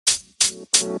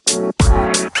Welcome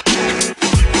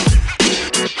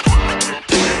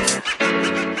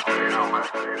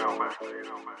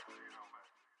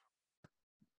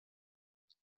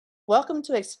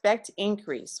to Expect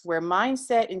Increase, where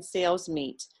mindset and sales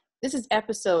meet. This is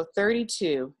episode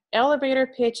 32,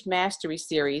 Elevator Pitch Mastery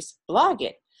Series, Blog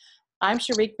It. I'm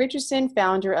Sharique Richardson,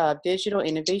 founder of Digital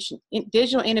Innovation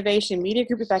Media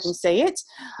Group, if I can say it,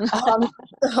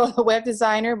 web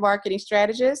designer, marketing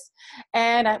strategist.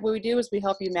 And what we do is we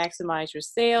help you maximize your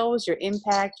sales, your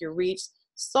impact, your reach,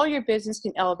 so your business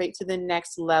can elevate to the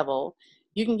next level.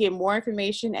 You can get more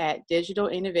information at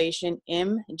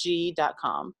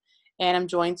digitalinnovationmg.com. And I'm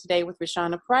joined today with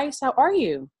Rashana Price. How are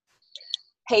you?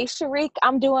 Hey, Sharique,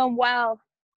 I'm doing well.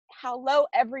 Hello,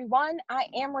 everyone. I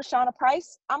am Rashana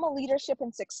Price. I'm a leadership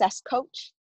and success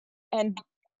coach and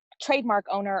trademark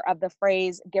owner of the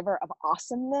phrase giver of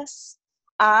awesomeness.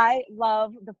 I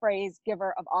love the phrase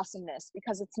giver of awesomeness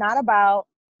because it's not about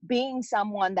being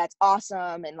someone that's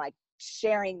awesome and like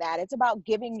sharing that. It's about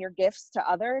giving your gifts to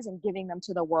others and giving them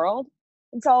to the world.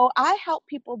 And so I help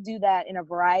people do that in a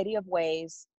variety of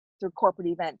ways through corporate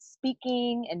events,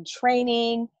 speaking and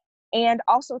training, and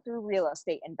also through real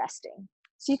estate investing.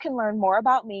 So you can learn more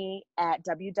about me at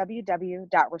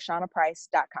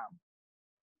www.rashanaprice.com.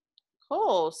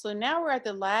 Cool. So now we're at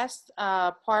the last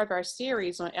part of our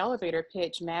series on elevator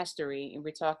pitch mastery, and we're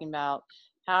talking about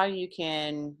we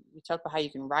talk about how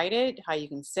you can write it, how you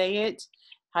can say it,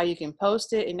 how you can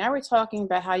post it, and now we're talking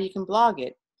about how you can blog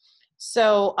it.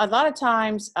 So a lot of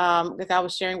times, like I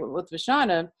was sharing with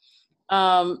Rashana,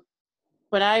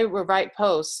 when I would write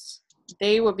posts,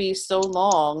 they would be so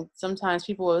long. Sometimes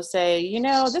people will say,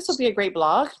 this will be a great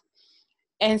blog.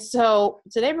 And so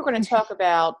today we're going to talk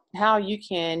about how you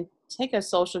can take a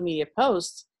social media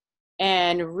post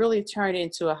and really turn it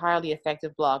into a highly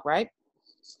effective blog, right?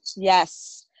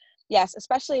 Yes,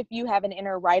 especially if you have an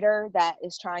inner writer that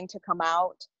is trying to come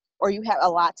out or you have a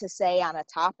lot to say on a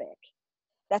topic.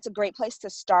 That's a great place to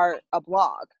start a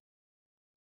blog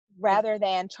rather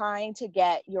than trying to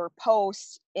get your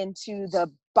posts into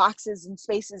the boxes and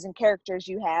spaces and characters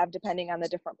you have depending on the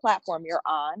different platform you're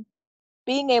on.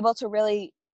 Being able to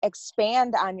really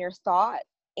expand on your thought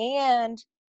and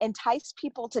entice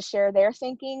people to share their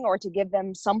thinking or to give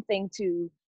them something to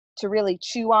really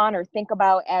chew on or think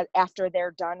about after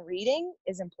they're done reading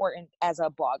is important as a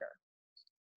blogger.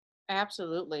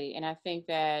 Absolutely. And I think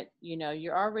that, if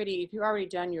you've already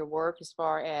done your work as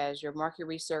far as your market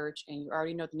research and you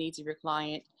already know the needs of your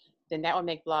client, then that will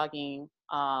make blogging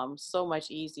so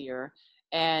much easier.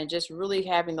 And just really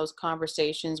having those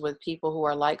conversations with people who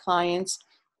are like clients,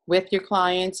 with your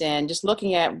clients, and just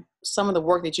looking at some of the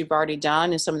work that you've already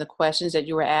done and some of the questions that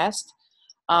you were asked.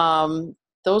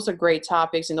 Those are great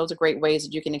topics, and those are great ways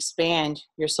that you can expand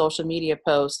your social media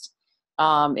post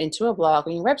into a blog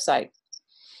on your website.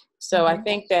 So I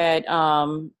think that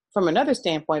from another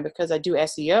standpoint, because I do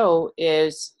SEO,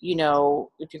 is,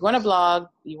 if you're going to blog,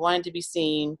 you want it to be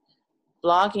seen.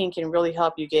 Blogging can really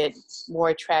help you get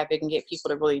more traffic and get people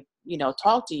to really,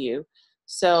 talk to you.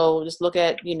 So just look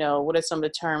at, what are some of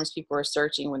the terms people are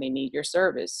searching when they need your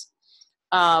service.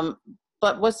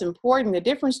 But what's important, the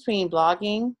difference between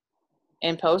blogging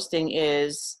and posting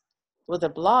is with a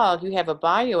blog, you have a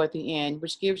bio at the end,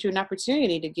 which gives you an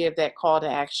opportunity to give that call to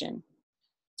action,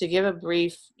 to give a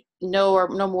brief, no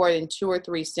more than 2 or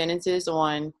 3 sentences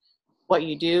on what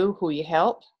you do, who you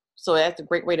help. So that's a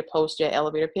great way to post your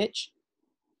elevator pitch.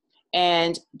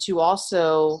 And to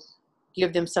also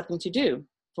give them something to do.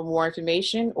 For more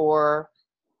information or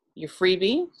your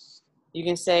freebie, you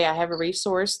can say, I have a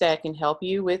resource that can help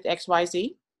you with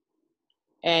XYZ,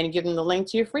 and give them the link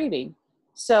to your freebie.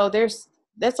 So that's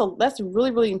a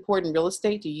really, really important real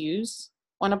estate to use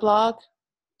on a blog.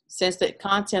 Since the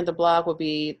content of the blog will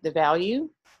be the value,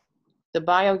 the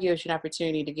bio gives you an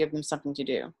opportunity to give them something to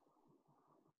do.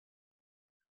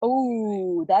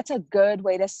 Oh, that's a good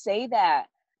way to say that.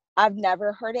 I've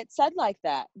never heard it said like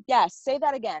that. Yes, say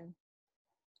that again.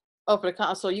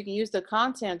 So you can use the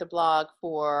content of the blog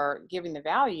for giving the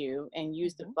value, and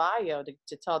use the bio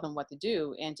to tell them what to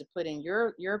do and to put in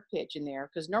your pitch in there.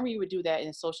 Because normally you would do that in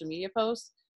a social media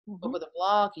post, but with a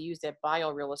blog, you use that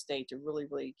bio real estate to really,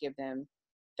 really give them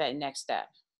that next step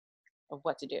of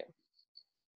what to do.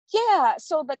 Yeah,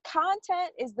 so the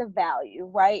content is the value,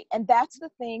 right? And that's the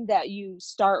thing that you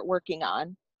start working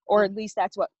on, or at least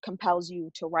that's what compels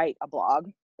you to write a blog.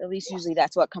 At least usually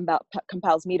that's what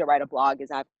compels me to write a blog,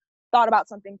 is I've thought about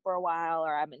something for a while,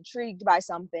 or I'm intrigued by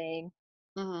something.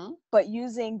 But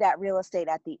using that real estate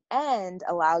at the end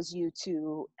allows you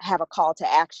to have a call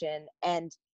to action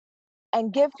and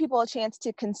give people a chance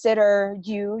to consider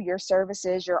you, your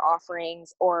services, your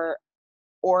offerings, or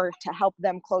or to help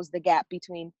them close the gap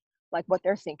between like what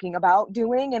they're thinking about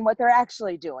doing and what they're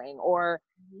actually doing, or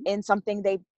in something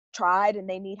they've tried and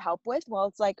they need help with. Well,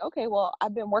 it's like, okay, well,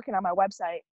 I've been working on my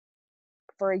website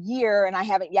for a year and I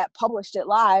haven't yet published it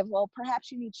live. Well,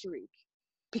 perhaps you need Sharik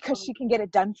because she can get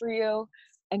it done for you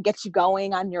and get you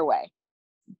going on your way.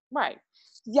 Right.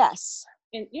 Yes.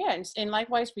 And yeah, and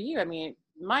likewise for you. I mean,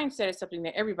 mindset is something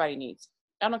that everybody needs.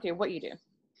 I don't care what you do.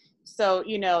 So,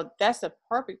 that's the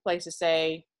perfect place to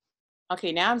say,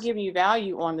 okay, now I'm giving you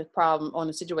value on the problem, on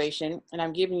the situation, and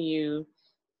I'm giving you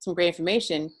some great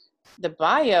information. The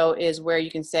bio is where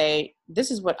you can say, this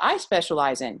is what I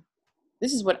specialize in.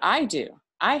 This is what I do.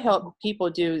 I help people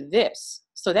do this.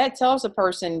 So that tells a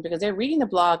person, because they're reading the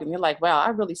blog and they're like, wow, I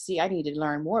really see, I need to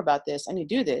learn more about this. I need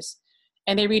to do this.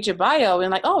 And they read your bio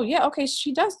and like, oh yeah, okay,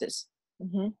 she does this.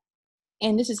 Mm-hmm.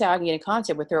 And this is how I can get in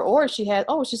contact with her. Or she's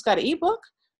got an ebook.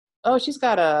 Oh, she's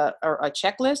got a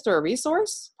checklist or a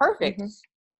resource. Perfect. Mm-hmm.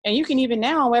 And you can even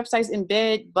now on websites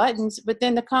embed buttons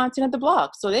within the content of the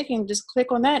blog. So they can just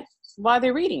click on that while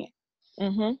they're reading it.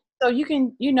 Mm-hmm. So you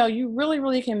can, you really,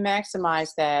 really can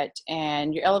maximize that.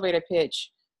 And your elevator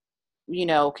pitch,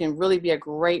 can really be a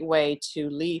great way to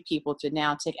lead people to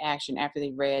now take action after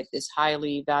they read this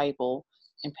highly valuable,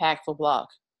 impactful blog.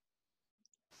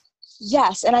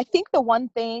 Yes. And I think the one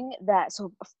thing that,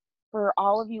 so for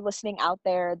all of you listening out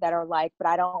there that are like, but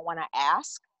I don't want to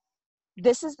ask,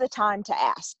 this is the time to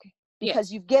ask,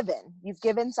 because you've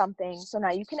given something. So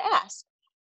now you can ask.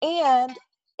 And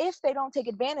if they don't take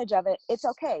advantage of it, it's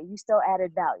okay. You still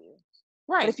added value.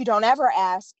 Right. But if you don't ever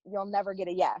ask, you'll never get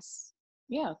a yes.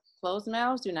 Yeah. Closed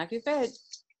mouths do not get fed.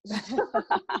 Look at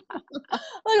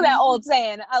that old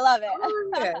saying. I love it. Oh,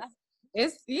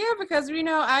 yes. Because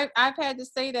I've had to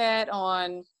say that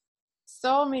on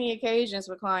so many occasions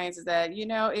with clients, is that,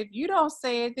 if you don't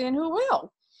say it, then who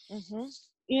will? Mm-hmm.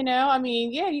 I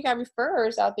mean, yeah, you got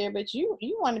referrers out there, but you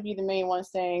want to be the main one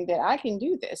saying that I can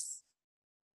do this.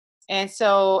 And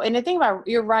so, and the thing about,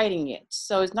 you're writing it,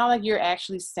 so it's not like you're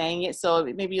actually saying it. So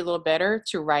it may be a little better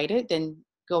to write it than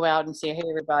go out and say, hey,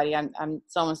 everybody, I'm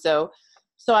so-and-so.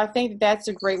 So I think that's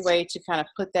a great way to kind of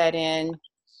put that in,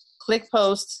 click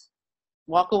post,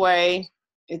 walk away.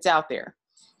 It's out there.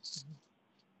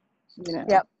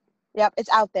 Yep. It's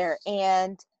out there.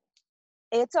 And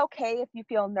it's okay if you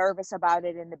feel nervous about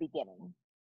it in the beginning,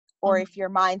 or if your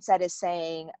mindset is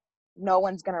saying no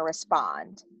one's going to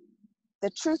respond. The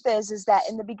truth is that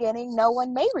in the beginning, no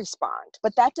one may respond,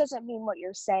 but that doesn't mean what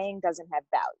you're saying doesn't have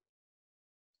value.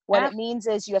 What it means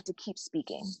is you have to keep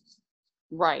speaking.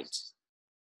 Right.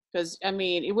 Because, I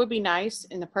mean, it would be nice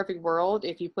in the perfect world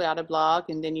if you put out a blog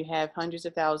and then you have hundreds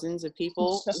of thousands of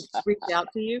people reach out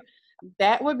to you.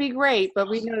 That would be great, but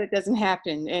we know that doesn't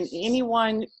happen. And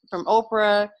anyone from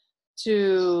Oprah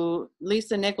to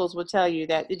Lisa Nichols will tell you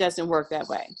that it doesn't work that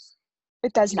way.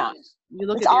 It does not. You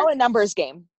look it's all a numbers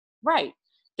game. Right.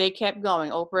 They kept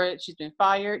going. Oprah, she's been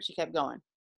fired. She kept going.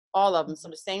 All of them. So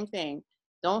the same thing.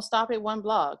 Don't stop at one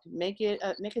blog. Make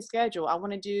a schedule. I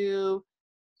want to do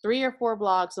 3 or 4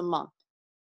 blogs a month.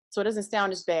 So it doesn't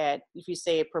sound as bad if you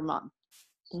say it per month.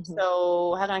 Mm-hmm.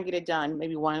 So how can I get it done?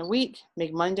 Maybe 1 a week.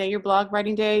 Make Monday your blog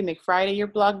writing day. Make Friday your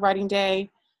blog writing day.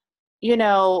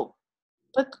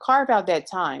 Carve out that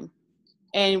time.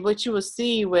 And what you will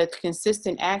see with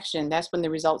consistent action, that's when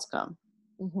the results come.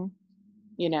 Mm-hmm.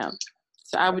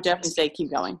 So I would definitely say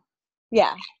keep going.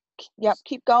 Yeah. Yep.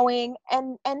 Keep going.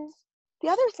 And the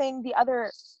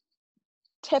other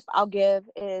tip I'll give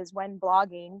is, when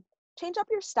blogging, change up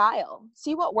your style.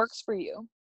 See what works for you.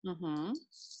 Mm-hmm.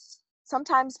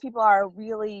 Sometimes people are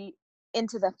really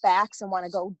into the facts and want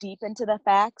to go deep into the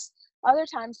facts. Other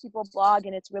times people blog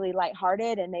and it's really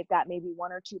lighthearted and they've got maybe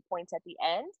 1 or 2 points at the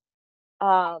end.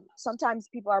 Sometimes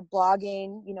people are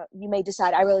blogging, you may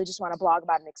decide, I really just want to blog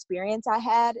about an experience I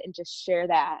had and just share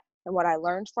that and what I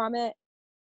learned from it.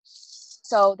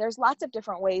 So there's lots of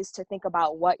different ways to think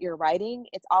about what you're writing.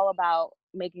 It's all about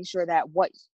making sure that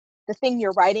the thing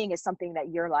you're writing is something that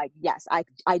you're like, yes,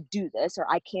 I do this, or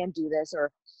I can do this,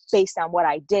 or based on what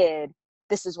I did,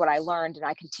 this is what I learned and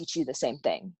I can teach you the same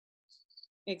thing.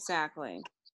 Exactly.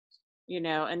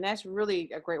 And that's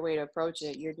really a great way to approach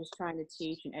it. You're just trying to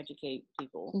teach and educate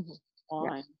people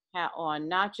on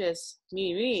not just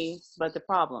me, but the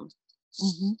problem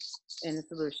and the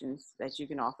solutions that you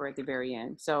can offer at the very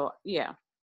end. So yeah,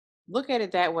 look at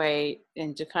it that way,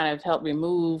 and to kind of help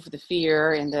remove the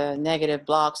fear and the negative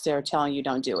blocks that are telling you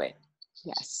don't do it.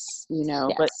 Yes.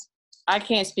 But I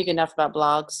can't speak enough about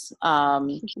blogs.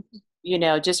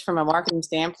 Just from a marketing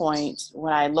standpoint,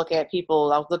 when I look at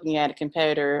people, I was looking at a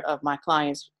competitor of my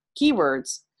clients'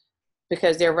 keywords.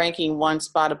 because they're ranking one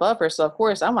spot above her. So of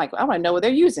course, I'm like, I want to know what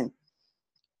they're using.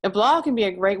 A blog can be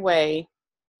a great way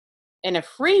and a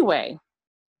free way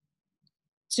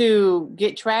to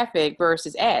get traffic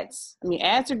versus ads. I mean,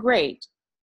 ads are great,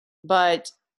 but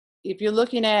if you're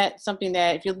looking at something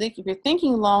that, if you're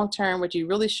thinking long-term, what you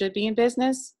really should be in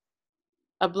business,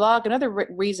 a blog, another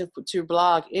reason to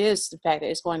blog is the fact that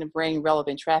it's going to bring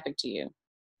relevant traffic to you,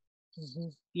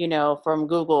 you know, from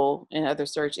Google and other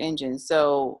search engines.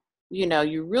 So, you know,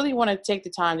 you really want to take the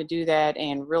time to do that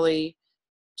and really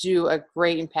do a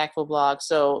great impactful blog.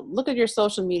 So look at your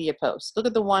social media posts. Look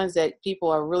at the ones that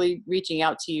people are really reaching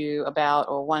out to you about,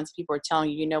 or ones people are telling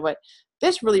you, you know what,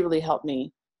 this really, really helped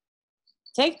me.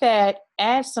 Take that,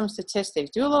 add some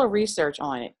statistics, do a little research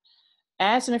on it,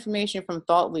 add some information from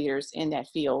thought leaders in that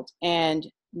field, and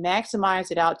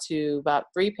maximize it out to about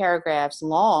 3 paragraphs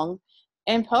long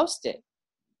and post it,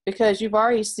 because you've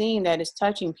already seen that it's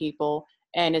touching people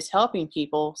and it's helping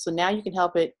people. So now you can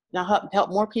help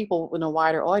more people in a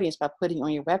wider audience by putting it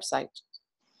on your website.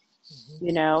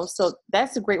 You know, so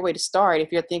that's a great way to start.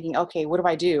 If you're thinking, okay, what do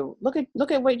I do? Look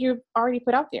at what you've already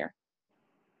put out there.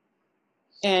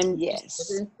 And yes,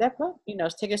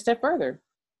 take a step further.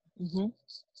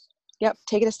 Yep,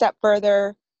 take it a step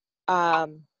further.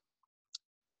 And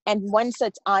once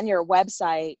it's on your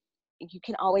website, you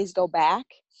can always go back.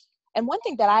 And one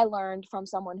thing that I learned from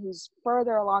someone who's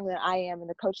further along than I am in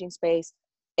the coaching space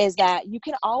is that you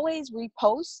can always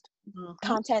repost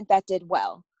content that did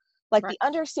well. Like the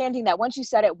understanding that once you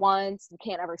said it once, you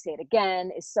can't ever say it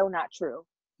again is so not true.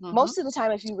 Most of the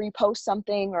time, if you repost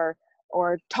something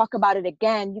or talk about it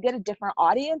again, you get a different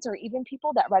audience, or even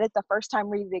people that read it the first time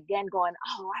read it again going,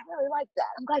 oh, I really like that.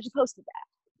 I'm glad you posted that.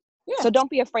 Yeah. So don't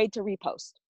be afraid to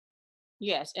repost.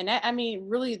 Yes. And that, I mean,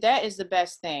 really, that is the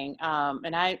best thing.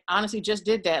 And I honestly just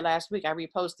did that last week. I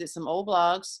reposted some old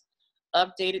blogs,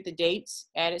 updated the dates,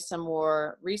 added some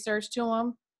more research to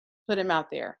them, put them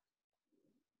out there.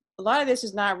 A lot of this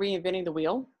is not reinventing the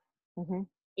wheel.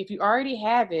 If you already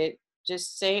have it,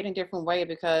 just say it in a different way,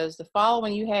 because the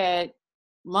following you had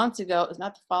months ago is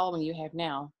not the following you have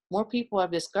now. More people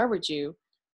have discovered you.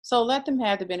 So let them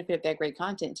have the benefit of that great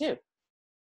content too.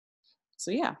 So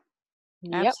yeah.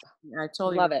 Yep. I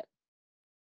totally love it.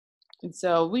 And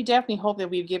so we definitely hope that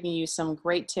we've given you some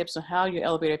great tips on how your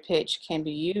elevator pitch can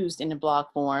be used in the blog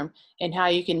form, and how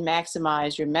you can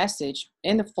maximize your message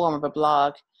in the form of a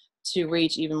blog to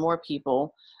reach even more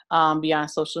people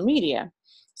beyond social media.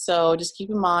 So just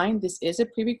keep in mind, this is a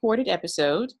pre-recorded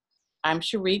episode. I'm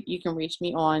Sharique. You can reach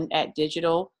me at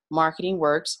Digital Marketing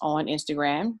Works on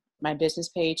Instagram. My business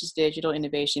page is Digital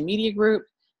Innovation Media Group,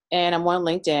 and I'm on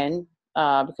LinkedIn.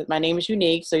 Because my name is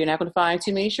unique, so you're not going to find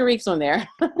too many Shariques on there.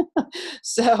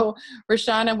 So,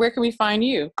 Roshana, where can we find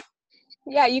you?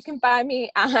 Yeah, you can find me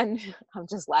on, I'm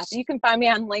just laughing. You can find me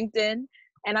on LinkedIn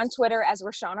and on Twitter as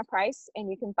Roshana Price,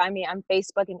 and you can find me on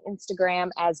Facebook and Instagram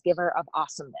as Giver of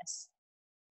Awesomeness.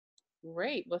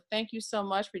 Great. Well, thank you so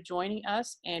much for joining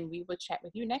us, and we will chat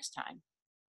with you next time.